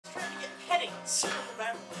Is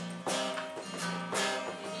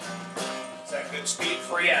that good speed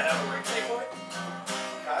for you? I have a ring pay for it?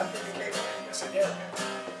 God, did you pay for it? Yes, I did.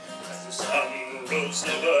 As the sun rose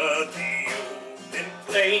over the open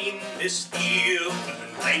plain, this field with the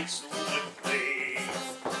nights would play.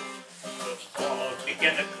 The fog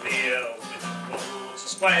began to clear with the rose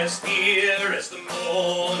squires near as the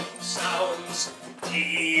morning sounds.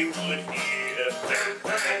 He would hear bang,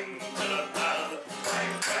 bang, to the bell,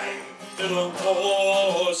 bang, bang, to the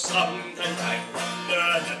war. Sometimes I wonder,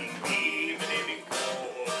 hadn't been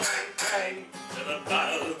before. Bang, bang, to the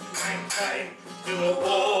bell, bang, bang, to the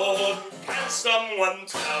war. Can someone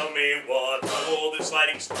tell me what all this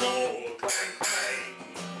lighting's for? Bang, bang,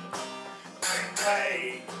 bang,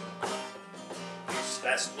 bang. His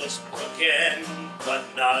fast was broken, but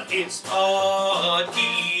not its heart.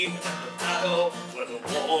 He had the battle where the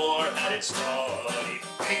war had its start. He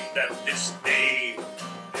prayed that this day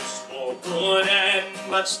this war would end,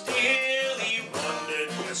 but still he wondered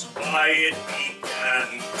just why it began.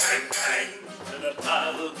 Bang, bang, to the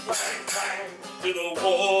battle, bang, bang, to the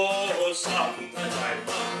war. Sometimes I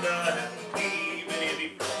wonder, even if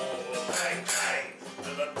before. Bang, bang,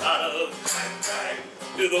 to the battle, bang, bang,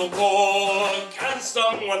 to the war. Can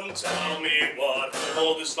someone tell me what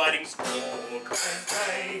all this fighting's for? Bang,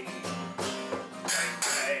 bang, bang,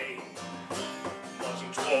 bang.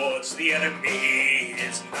 Marching towards the enemy,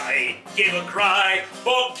 his knight gave a cry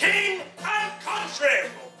for king and country.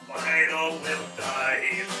 For fight or will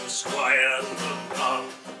die. The squire looked up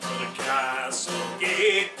from the castle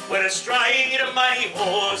gate, when astride a mighty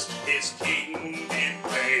horse his king did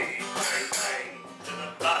pray. Bang, bang, to the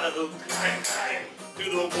battle, bang, bang, to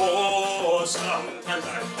the war. Sometimes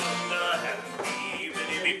I wonder, haven't even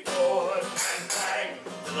here before. Bang, bang,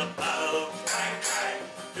 to the battle, bang, bang,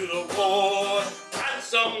 to the war. Can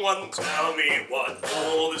someone tell me what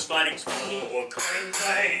all this fighting's for? Bang,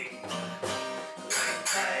 bang, bang,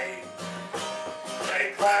 bang,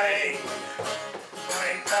 bang, bang,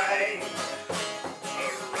 bang, bang. A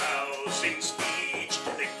rousing speech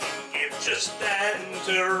the king gave just then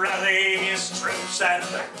to rally his troops and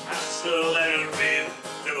the castle and rid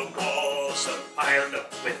to the walls of piled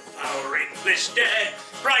up with our English dead.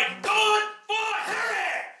 Right, good for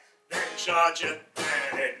Harry! Then charge it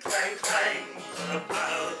and clang, clang, to the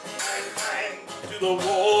battle, clang, clang, to the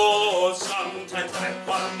war. Sometimes I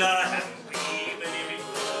wonder, haven't we been here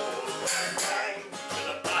before? Clang, clang, to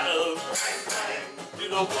the battle, clang, clang, to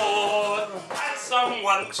the war. Can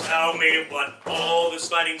someone tell me what all this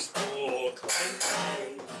fighting's for? Clang,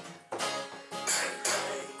 clang, clang,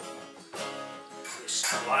 clang. The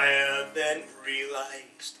squire then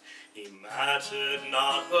realized he mattered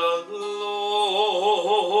not alone.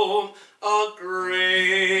 A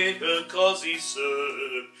greater cause he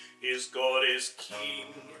served, his God is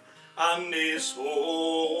king and his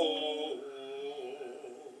home.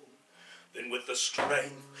 Then with the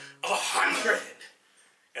strength of 100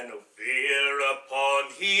 and no fear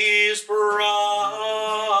upon his brow,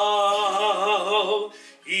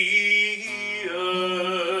 he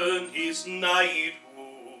earned his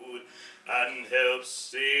knighthood and helped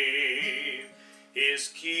save his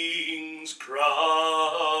king's crown.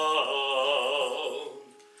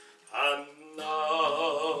 And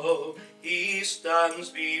now he stands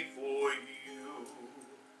before you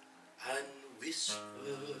and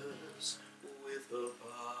whispers with a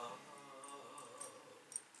bow.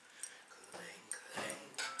 Clang, clang,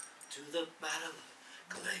 to the battle,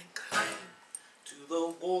 clang, clang, to the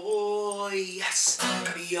war. Yes,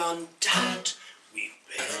 beyond doubt, we've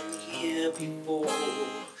been here before.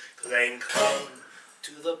 Clang, clang,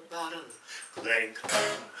 to the battle, clang,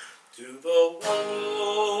 clang, to the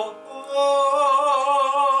war.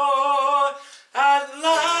 At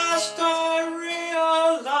last I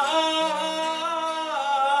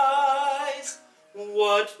realize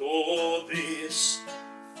what all this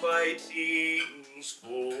fighting's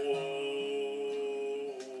for.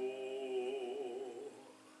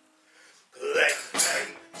 Clang,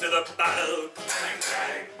 clang, to the battle, clang,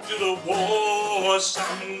 clang, to the war.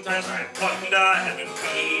 Sometimes I wonder, haven't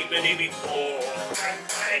we been here before? Clang,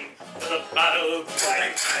 clang, to the battle,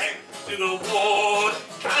 clang, clang, to the war.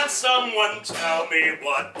 Can someone tell me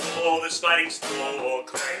what all this fighting's for?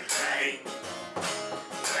 Clang, clang,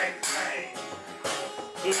 clang, clang,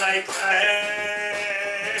 clang, clang.